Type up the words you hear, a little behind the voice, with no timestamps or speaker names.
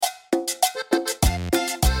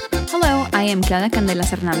I am Clara Candelas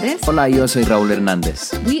Hernandez. Hola, yo soy Raúl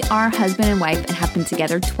Hernández. We are husband and wife and have been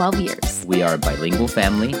together 12 years. We are a bilingual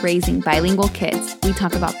family. Raising bilingual kids. We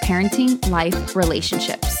talk about parenting, life,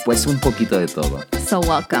 relationships. Pues un poquito de todo. So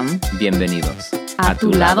welcome. Bienvenidos. A Tu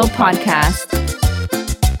Lado Podcast.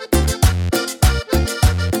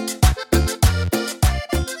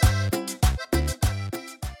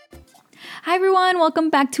 Hi everyone, welcome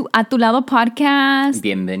back to A Tu Lado Podcast.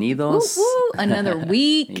 Bienvenidos. Woo, woo. Another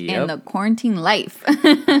week in the quarantine life.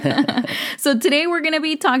 So today we're going to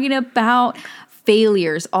be talking about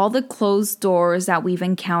failures, all the closed doors that we've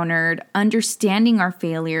encountered, understanding our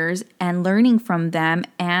failures and learning from them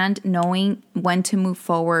and knowing when to move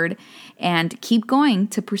forward and keep going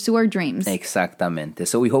to pursue our dreams. Exactamente.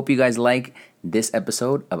 So we hope you guys like this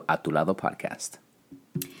episode of A Tu Lado Podcast.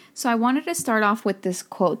 So I wanted to start off with this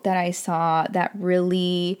quote that I saw that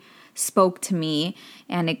really spoke to me,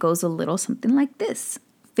 and it goes a little something like this.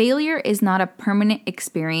 Failure is not a permanent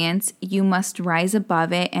experience. You must rise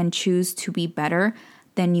above it and choose to be better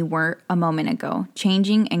than you were a moment ago.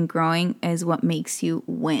 Changing and growing is what makes you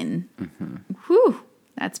win. Mm-hmm. Whew,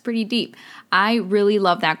 that's pretty deep. I really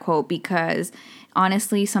love that quote because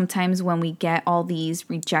honestly, sometimes when we get all these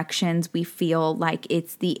rejections, we feel like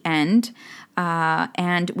it's the end.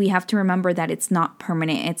 And we have to remember that it's not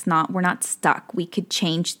permanent. We're not stuck. We could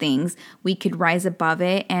change things. We could rise above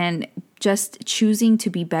it, and just choosing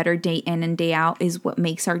to be better day in and day out is what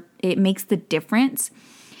makes the difference.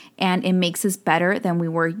 And it makes us better than we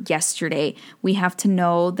were yesterday. We have to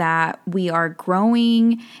know that we are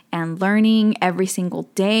growing and learning every single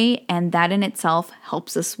day, and that in itself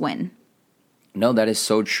helps us win. No, that is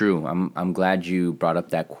so true. I'm glad you brought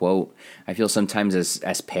up that quote. I feel sometimes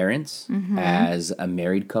as parents, mm-hmm. as a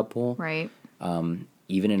married couple, right?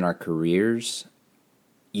 Even in our careers,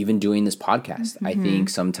 even doing this podcast, mm-hmm. I think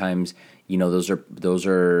sometimes those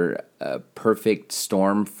are a perfect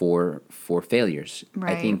storm for failures.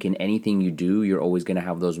 Right. I think in anything you do, you're always going to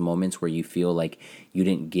have those moments where you feel like you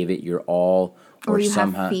didn't give it your all. Or you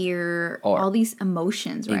somehow have fear, all these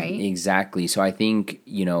emotions, right? Exactly. So I think,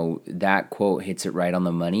 that quote hits it right on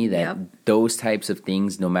the money that those types of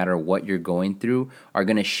things, no matter what you're going through, are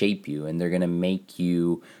going to shape you and they're going to make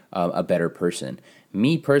you a better person.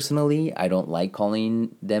 Me personally, I don't like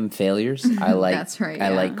calling them failures. I like That's right, I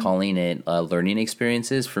like calling it learning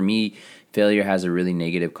experiences. For me, failure has a really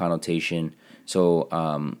negative connotation. So,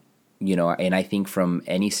 and I think from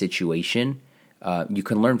any situation, you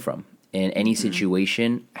can learn from. And any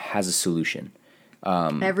situation has a solution.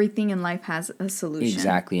 Everything in life has a solution.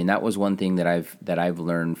 Exactly, and that was one thing that I've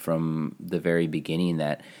learned from the very beginning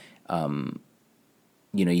that,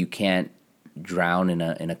 you can't drown in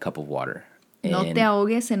a cup of water. No te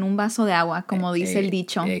ahogues en un vaso de agua, como dice el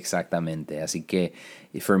dicho. Exactamente. Así que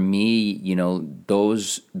for me,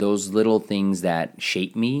 those little things that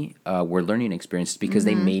shaped me were learning experiences because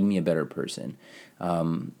they made me a better person.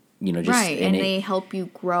 Right, and they help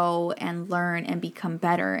you grow and learn and become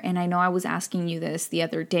better. And I know I was asking you this the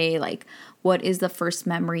other day, like, what is the first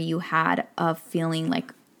memory you had of feeling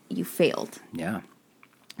like you failed? Yeah.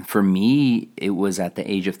 For me, it was at the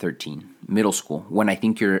age of 13, middle school, when I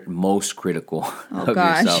think you're most critical of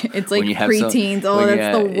yourself. It's like preteens.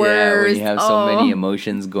 That's the worst. Yeah, when you have so many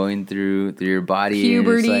emotions going through your body.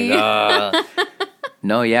 Puberty. And it's like,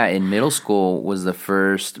 No, yeah, in middle school was the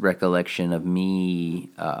first recollection of me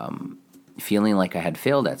feeling like I had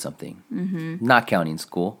failed at something. Mm-hmm. Not counting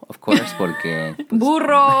school, of course, porque...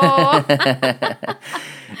 Burro!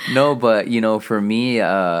 No, but, for me,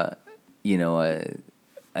 an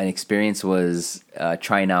experience was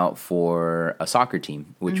trying out for a soccer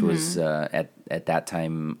team, which was, at that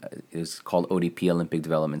time, it was called ODP, Olympic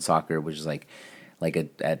Development Soccer, which is like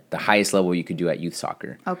at the highest level you could do at youth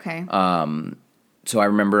soccer. Okay. So I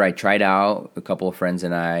remember I tried out, a couple of friends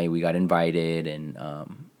and we got invited, and,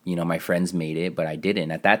 my friends made it, but I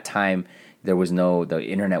didn't. At that time, the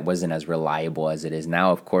internet wasn't as reliable as it is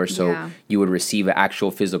now, of course, so you would receive an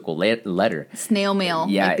actual physical letter. Snail mail,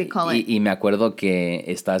 like they call it. Y me acuerdo que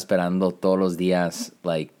estaba esperando todos los días,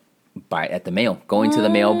 like, at the mail, going to the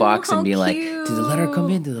mailbox and being like, did the letter come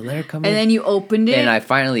in? And then you opened it. And I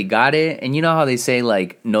finally got it. And you know how they say,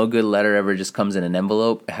 like, no good letter ever just comes in an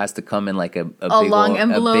envelope? It has to come in like a big long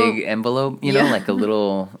envelope. A big envelope, like a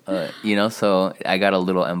little, so I got a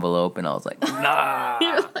little envelope and I was like, nah.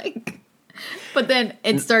 You're like... But then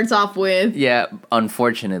it starts off with... Yeah,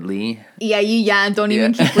 unfortunately. Don't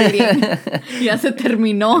even keep reading. Ya se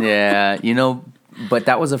terminó. Yeah, but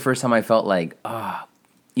that was the first time I felt like,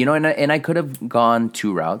 and I could have gone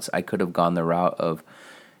two routes. I could have gone the route of,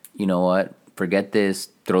 you know what, forget this,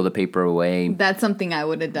 throw the paper away. That's something I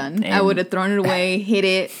would have done. I would have thrown it away, hit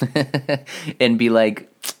it. And be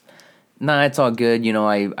like, nah, it's all good.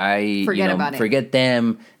 I Forget about it. Forget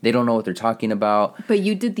them. They don't know what they're talking about. But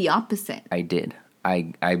you did the opposite. I did.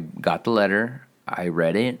 I got the letter. I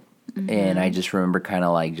read it. And I just remember kind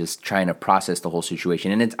of like just trying to process the whole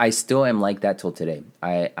situation. And I still am like that till today.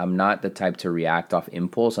 I'm not the type to react off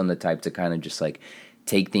impulse. I'm the type to kind of just like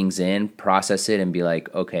take things in, process it, and be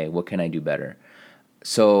like, okay, what can I do better?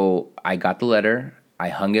 So I got the letter. I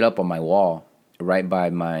hung it up on my wall right by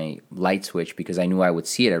my light switch because I knew I would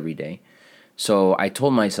see it every day. So I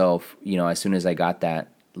told myself, as soon as I got that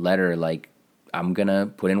letter, like, I'm going to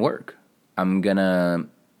put in work. I'm going to,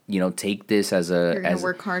 take this as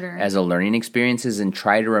work harder. As a learning experiences and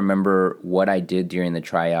try to remember what I did during the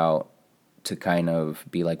tryout to kind of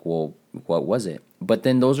be like, well, what was it? But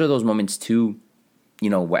then those are those moments too,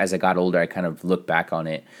 as I got older, I kind of looked back on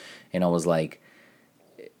it and I was like,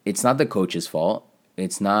 it's not the coach's fault.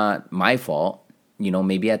 It's not my fault.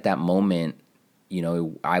 Maybe at that moment,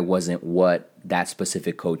 I wasn't what that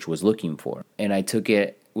specific coach was looking for. And I took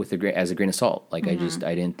it as a grain of salt. Like, I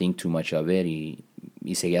didn't think too much of it.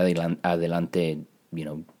 Y seguía adelante,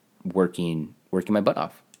 working my butt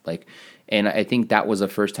off. Like, and I think that was the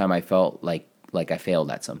first time I felt like I failed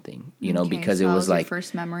at something, because so it was like,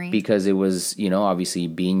 first memory. Because it was, obviously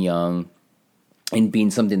being young and being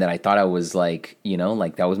something that I thought I was like,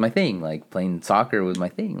 like that was my thing. Like, playing soccer was my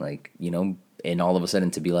thing. Like, and all of a sudden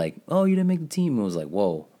to be like, oh, you didn't make the team. It was like,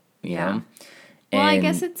 whoa, you know? Well, I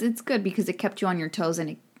guess it's good because it kept you on your toes and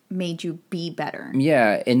it made you be better.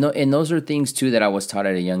 Yeah, and those are things too that I was taught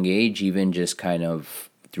at a young age, even just kind of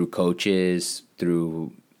through coaches,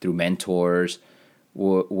 through mentors,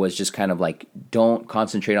 was just kind of like, don't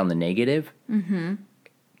concentrate on the negative.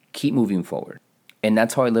 Keep moving forward. And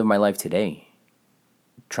that's how I live my life today.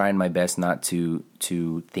 Trying my best not to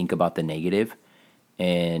think about the negative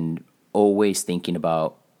and always thinking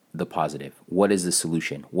about the positive. What is the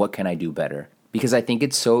solution? What can I do better? Because I think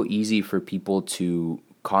it's so easy for people to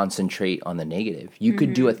concentrate on the negative. You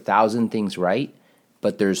could do 1,000 things right,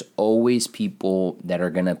 but there's always people that are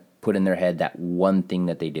going to put in their head that one thing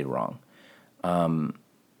that they did wrong. And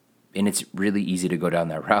it's really easy to go down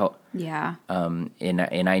that route. Yeah.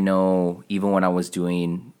 And I know even when I was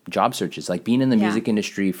doing job searches, like being in the music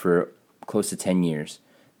industry for close to 10 years,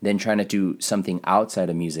 then trying to do something outside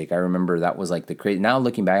of music. I remember that was like the crazy. Now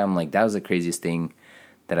looking back, I'm like, that was the craziest thing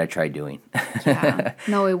that I tried doing. Yeah.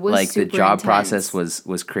 No, it was like super the job intense. process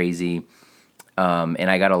was crazy. And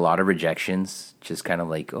I got a lot of rejections, just kind of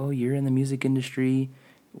like, oh, you're in the music industry.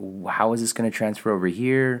 How is this going to transfer over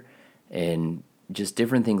here? And just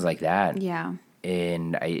different things like that. Yeah.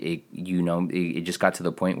 And it just got to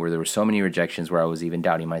the point where there were so many rejections where I was even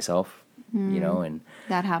doubting myself, and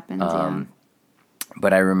that happens. Yeah.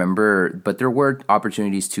 But I remember, but there were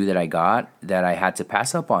opportunities too that I got that I had to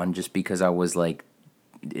pass up on just because I was like,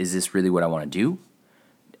 is this really what I want to do?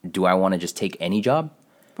 Do I want to just take any job?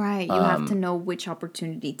 Right. You have to know which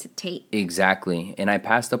opportunity to take. Exactly. And I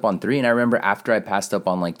passed up on 3. And I remember after I passed up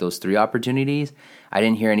on like those 3 opportunities, I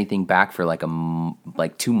didn't hear anything back for like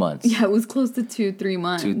 2 months. Yeah, it was close to 2-3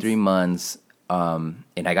 months. 2-3 months. And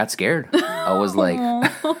I got scared. I was like,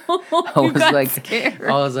 scared.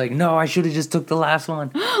 I was like, no, I should have just took the last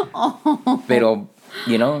one. Pero,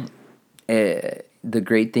 the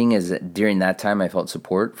great thing is that during that time, I felt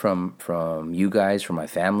support from you guys, from my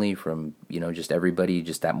family, from, just everybody,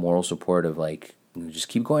 just that moral support of like, just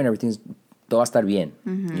keep going. Everything's, todo va a estar bien,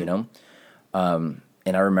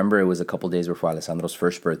 And I remember it was a couple days before Alessandro's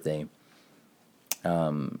first birthday.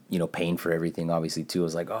 Paying for everything, obviously, too. I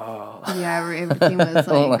was like, oh. Yeah, everything was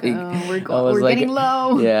like, we're getting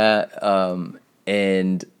low. Yeah.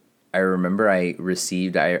 And I remember I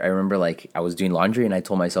remember like I was doing laundry and I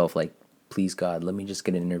told myself like, please God, let me just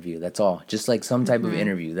get an interview. That's all. Just like some type of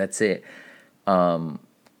interview. That's it. And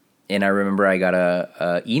I remember I got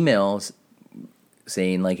a email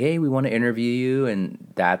saying like, hey, we want to interview you. And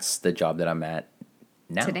that's the job that I'm at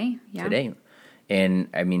now. Today. Today. And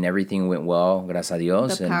I mean, everything went well, gracias a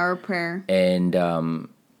Dios. The power of prayer. And,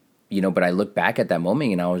 but I look back at that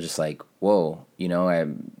moment and I was just like, whoa,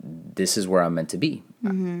 this is where I'm meant to be.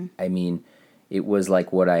 I mean, it was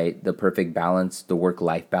like the perfect balance, the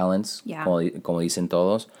work-life balance, como dicen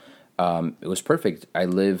todos. It was perfect. I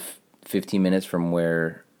live 15 minutes from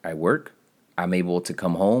where I work. I'm able to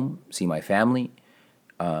come home, see my family.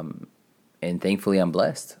 And thankfully I'm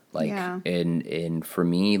blessed. And for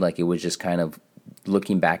me, like, it was just kind of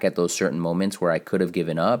looking back at those certain moments where I could have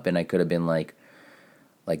given up and I could have been like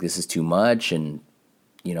this is too much and,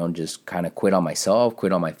 just kind of quit on myself,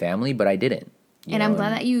 quit on my family, but I didn't. And I'm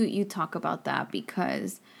glad that you talk about that,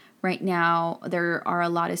 because right now there are a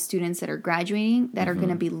lot of students that are graduating that are going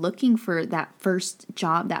to be looking for that first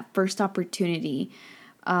job, that first opportunity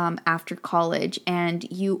after college. And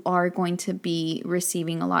you are going to be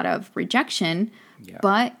receiving a lot of rejection,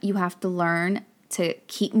 but you have to learn to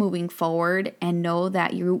keep moving forward and know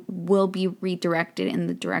that you will be redirected in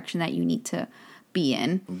the direction that you need to be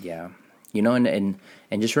in. Yeah. You know, and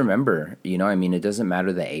just remember, you know, I mean, it doesn't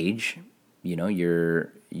matter the age. You know,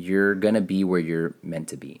 you're going to be where you're meant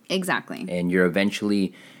to be. Exactly. And you're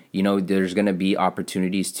eventually, you know, there's going to be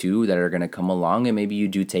opportunities too that are going to come along, and maybe you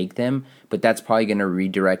do take them, but that's probably going to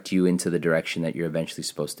redirect you into the direction that you're eventually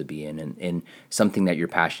supposed to be in, and something that you're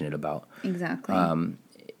passionate about. Exactly.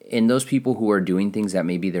 And those people who are doing things that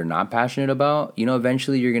maybe they're not passionate about, you know,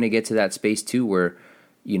 eventually you're going to get to that space too where,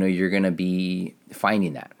 you know, you're going to be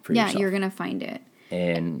finding that for yourself. Yeah, you're going to find it.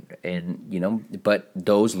 And you know, but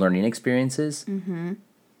those learning experiences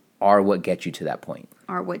are what get you to that point.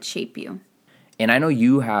 Are what shape you. And I know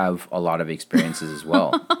you have a lot of experiences as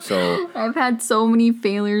well. So I've had so many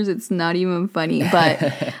failures, it's not even funny.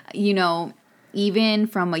 But, you know, even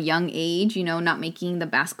from a young age, you know, not making the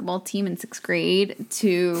basketball team in 6th grade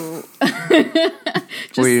to...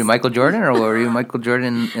 were you Michael Jordan, or were you Michael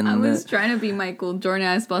Jordan in I was trying to be Michael Jordan.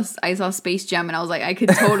 I saw Space Jam and I was like, I could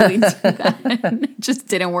totally do that. And it just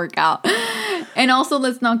didn't work out. And also,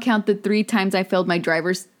 let's not count the 3 times I failed my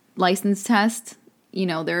driver's license test. You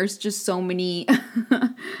know, there's just so many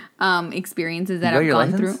experiences that I've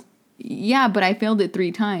gone through. Yeah, but I failed it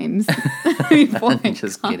 3 times before I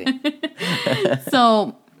just kidding.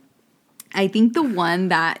 So I think the one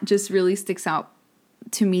that just really sticks out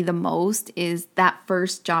to me the most is that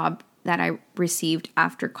first job that I received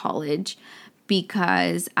after college,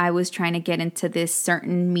 because I was trying to get into this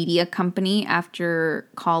certain media company after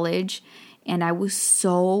college, and I was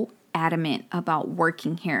so adamant about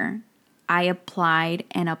working here. I applied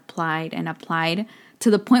and applied and applied to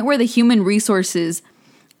the point where the human resources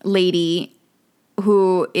lady,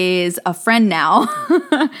 who is a friend now,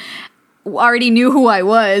 already knew who I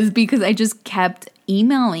was, because I just kept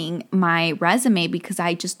emailing my resume because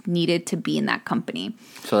I just needed to be in that company.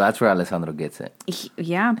 So that's where Alessandro gets it.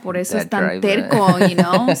 Yeah, por eso es tan terco, you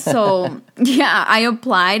know? So, yeah, I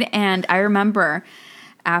applied, and I remember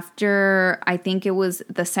after, I think it was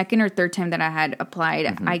the second or third time that I had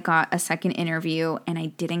applied, I got a second interview, and I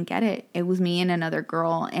didn't get it. It was me and another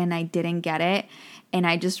girl, and I didn't get it. And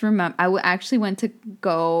I just remember, I actually went to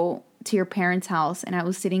go to your parents' house, and I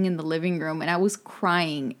was sitting in the living room, and I was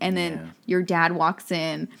crying. And then your dad walks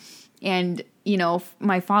in, and, you know,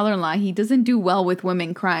 my father-in-law, he doesn't do well with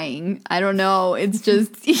women crying. I don't know. It's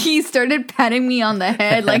just, he started patting me on the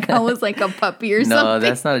head like I was like a puppy or something. No,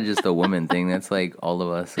 that's not just a woman thing. That's like all of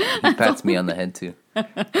us. He pats me on the head too.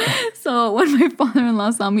 So when my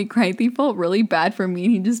father-in-law saw me cry, he felt really bad for me,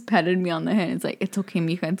 and he just patted me on the head. It's like, it's okay,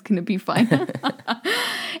 mija, it's gonna be fine.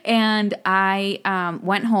 And I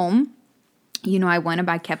went home. You know,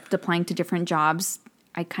 I kept applying to different jobs.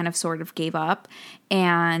 I kind of sort of gave up.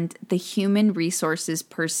 And the human resources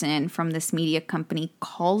person from this media company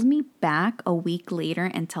calls me back a week later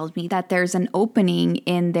and tells me that there's an opening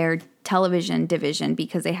in their television division,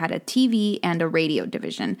 because they had a TV and a radio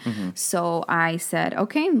division. So I said,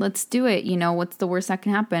 okay, let's do it. You know, what's the worst that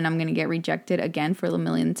can happen? I'm going to get rejected again for the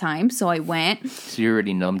millionth time. So I went. So you're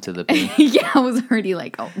already numb to the pain. Yeah, I was already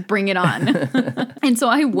like, oh, bring it on. And so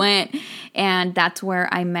I went, and that's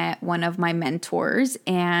where I met one of my mentors,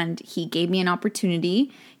 and he gave me an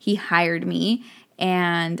opportunity. He hired me,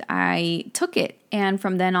 and I took it. And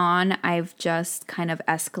from then on, I've just kind of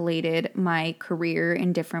escalated my career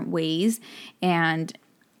in different ways. And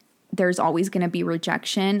there's always going to be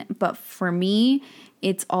rejection. But for me,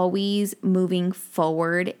 it's always moving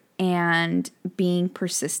forward and being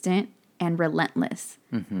persistent and relentless.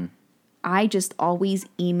 I just always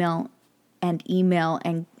email and,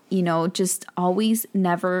 you know, just always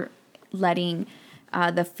never letting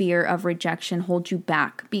the fear of rejection hold you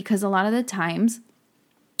back. Because a lot of the times,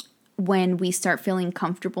 when we start feeling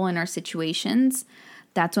comfortable in our situations,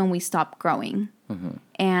 that's when we stop growing.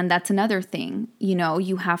 And that's another thing. You know,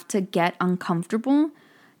 you have to get uncomfortable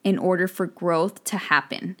in order for growth to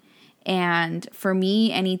happen. And for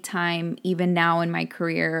me, anytime, even now in my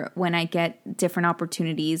career, when I get different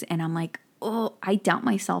opportunities and I'm like, oh, I doubt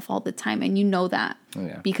myself all the time. And you know that.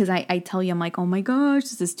 Because I tell you, I'm like, oh my gosh,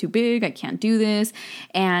 this is too big. I can't do this.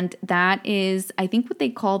 And that is, I think, what they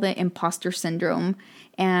call the imposter syndrome.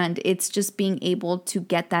 And it's just being able to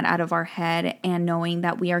get that out of our head and knowing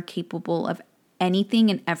that we are capable of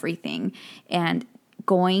anything and everything. And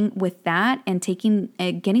going with that and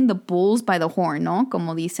getting the bulls by the horn, no?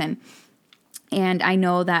 Como dicen. And I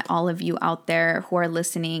know that all of you out there who are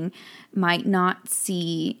listening might not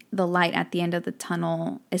see the light at the end of the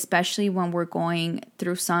tunnel, especially when we're going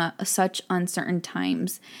through such uncertain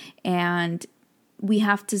times. And we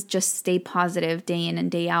have to just stay positive day in and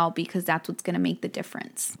day out, because that's what's going to make the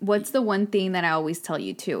difference. What's the one thing that I always tell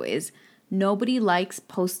you too is nobody likes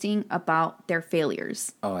posting about their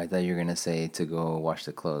failures. Oh, I thought you were going to say to go wash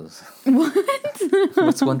the clothes. What?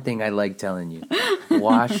 What's one thing I like telling you?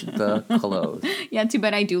 Wash the clothes. Yeah, too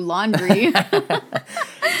bad I do laundry.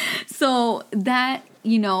 So that,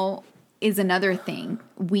 is another thing.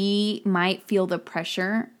 We might feel the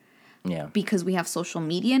pressure because we have social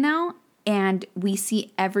media now, and we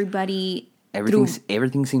see everybody.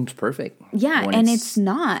 Everything seems perfect. Yeah, and it's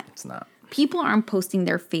not. It's not. People aren't posting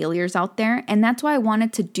their failures out there. And that's why I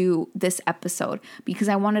wanted to do this episode, because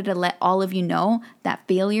I wanted to let all of you know that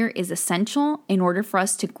failure is essential in order for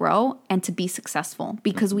us to grow and to be successful,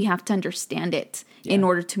 because we have to understand it in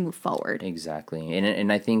order to move forward. Exactly.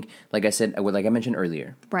 And I think, like I said, like I mentioned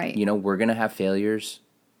earlier, right? We're going to have failures.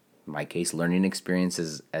 In my case, learning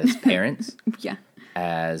experiences as parents. Yeah.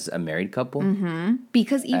 As a married couple. Mm-hmm.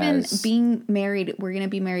 Because even being married, we're going to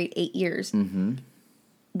be married 8 years. Mm-hmm.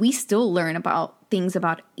 We still learn about things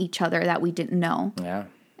about each other that we didn't know. Yeah.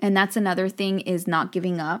 And that's another thing, is not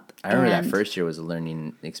giving up. I remember that first year was a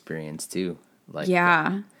learning experience too.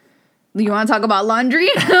 Yeah. You want to talk about laundry?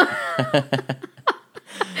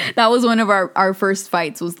 That was one of our first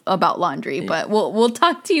fights, was about laundry. But we'll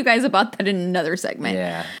talk to you guys about that in another segment.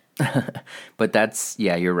 Yeah. But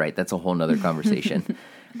you're right. That's a whole nother conversation.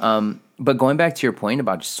 But going back to your point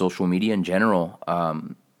about just social media in general,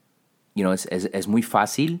 es muy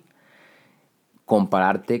fácil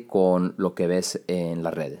compararte con lo que ves en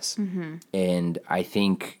las redes. Mm-hmm. And I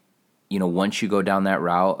think, once you go down that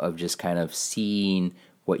route of just kind of seeing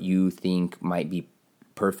what you think might be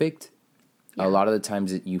perfect, a lot of the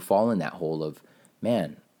times you fall in that hole of,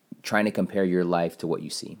 man, trying to compare your life to what you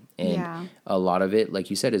see. And a lot of it, like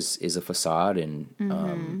you said, is a facade. And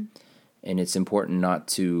and it's important not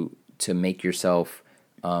to make yourself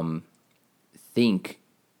think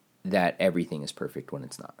that everything is perfect when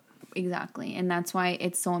it's not. Exactly. And that's why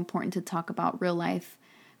it's so important to talk about real life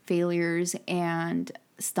failures and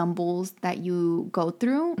stumbles that you go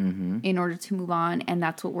through in order to move on. And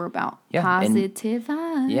that's what we're about. Yeah, positive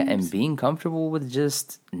vibes. Yeah, and being comfortable with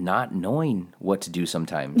just not knowing what to do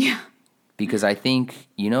sometimes. Yeah. Because I think,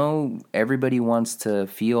 everybody wants to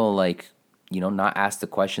feel like, not ask the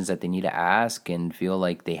questions that they need to ask and feel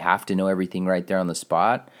like they have to know everything right there on the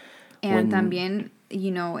spot. And también,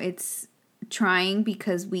 it's trying,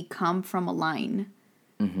 because we come from a line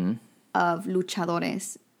of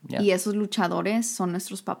luchadores. Yeah. Y esos luchadores son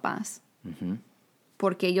nuestros papás. Mm-hmm.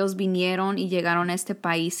 Porque ellos vinieron y llegaron a este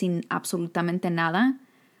país sin absolutamente nada.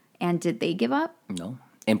 And did they give up? No.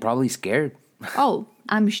 And probably scared. Oh,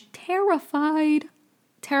 I'm terrified.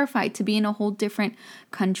 Terrified to be in a whole different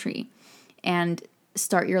country and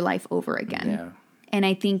start your life over again. Yeah. And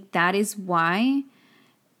I think that is why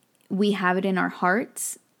we have it in our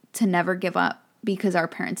hearts to never give up, because our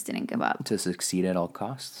parents didn't give up. To succeed at all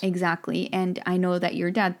costs. Exactly. And I know that your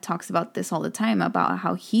dad talks about this all the time, about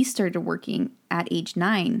how he started working at age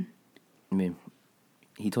 9. I mean,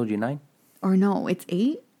 he told you 9? Or no, it's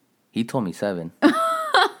 8? He told me 7.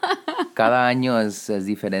 Cada año es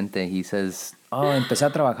diferente. He says, empecé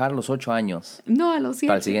a trabajar a los 8 años. No, a los 7.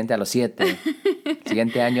 Para el siguiente a los 7.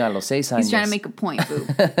 Siguiente año a los 6 años. He's trying to make a point, boo.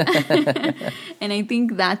 And I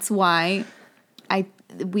think that's why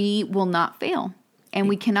we will not fail. And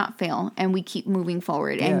we cannot fail. And we keep moving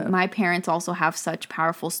forward. Yeah. And my parents also have such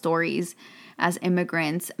powerful stories as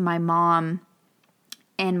immigrants. My mom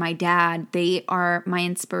and my dad, they are my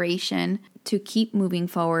inspiration to keep moving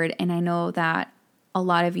forward. And I know that a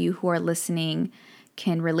lot of you who are listening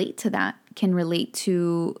can relate to that, can relate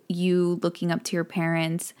to you looking up to your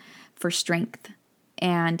parents for strength,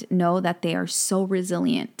 and know that they are so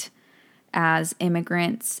resilient as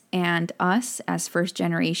immigrants, and us as first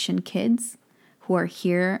generation kids who are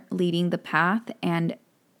here leading the path and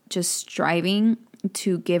just striving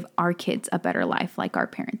to give our kids a better life like our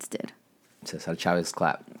parents did. Cesar Chavez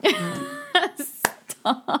clap.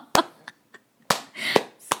 Stop.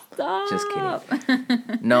 Just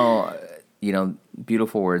kidding. No,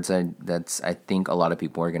 beautiful words. I think a lot of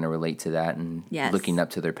people are going to relate to that, and looking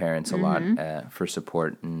up to their parents a lot for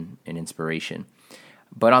support and inspiration.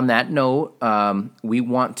 But on that note, we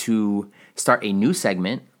want to start a new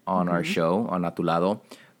segment on our show, on A Tu Lado,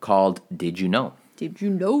 called Did You Know? Did you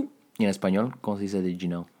know? Y en español, ¿cómo se dice Did You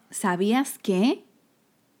Know? ¿Sabías que?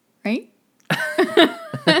 Right?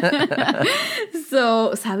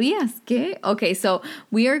 So, ¿sabías qué? Okay, so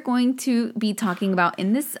we are going to be talking about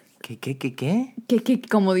in this... ¿Qué?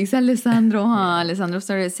 Como dice Alessandro, huh? Alessandro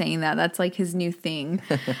started saying that. That's like his new thing.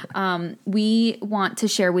 We want to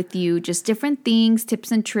share with you just different things,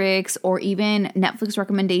 tips and tricks, or even Netflix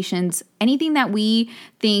recommendations. Anything that we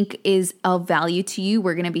think is of value to you,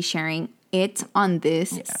 we're going to be sharing it on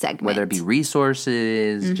this segment. Whether it be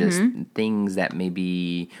resources, just things that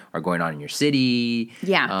maybe are going on in your city.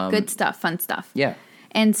 Yeah, good stuff, fun stuff. Yeah.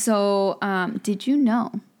 And so, did you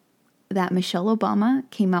know that Michelle Obama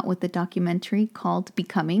came out with a documentary called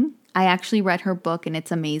Becoming? I actually read her book and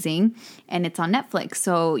it's amazing, and it's on Netflix,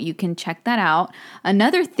 so you can check that out.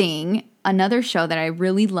 Another show that I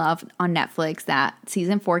really love on Netflix that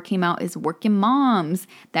season 4 came out is Working Moms.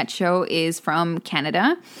 That show is from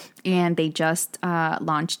Canada, and they just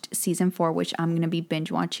launched season 4, which I'm going to be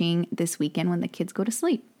binge watching this weekend when the kids go to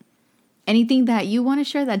sleep. Anything that you want to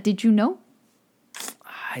share that did you know?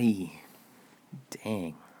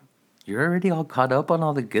 Dang. You're already all caught up on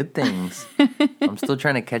all the good things. I'm still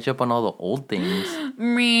trying to catch up on all the old things.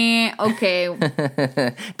 Meh,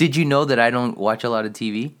 okay. Did you know that I don't watch a lot of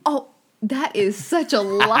TV? Oh, that is such a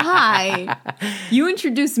lie. You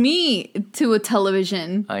introduced me to a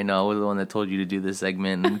television. I know. I was the one that told you to do this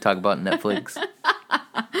segment and talk about Netflix.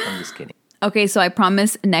 I'm just kidding. Okay, so I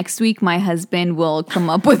promise next week my husband will come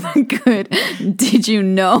up with a good did you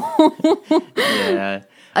know? Yeah.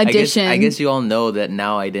 Addition. I guess you all know that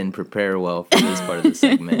now I didn't prepare well for this part of the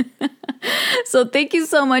segment. So thank you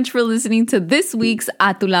so much for listening to this week's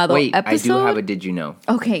A Tu Lado Wait, episode. I do have a did you know.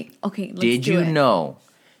 Okay, let's Did do you it. know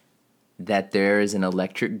that there is an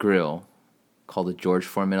electric grill called the George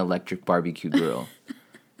Foreman Electric Barbecue Grill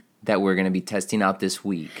that we're going to be testing out this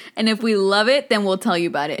week? And if we love it, then we'll tell you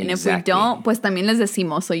about it. And if we don't, pues también les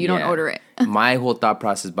decimos, so you don't order it. My whole thought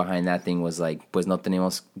process behind that thing was like, pues no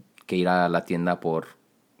tenemos que ir a la tienda por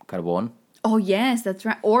carbón. Oh, yes, that's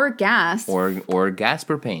right. Or gas. Or gas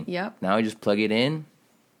propane. Yep. Now I just plug it in.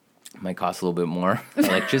 Might cost a little bit more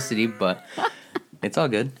electricity, but it's all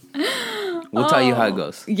good. We'll tell you how it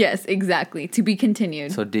goes. Yes, exactly. To be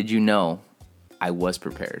continued. So did you know I was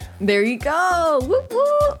prepared? There you go. Woo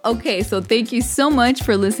woo. Okay, so thank you so much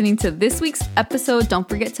for listening to this week's episode. Don't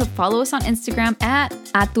forget to follow us on Instagram at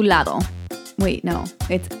A Tu Lado. Wait, no.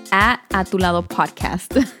 It's at A Tu Lado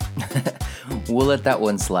Podcast. We'll let that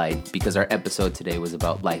one slide because our episode today was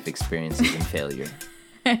about life experiences and failure.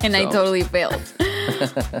 And I totally failed.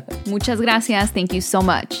 Muchas gracias. Thank you so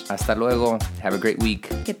much. Hasta luego. Have a great week.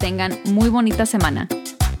 Que tengan muy bonita semana.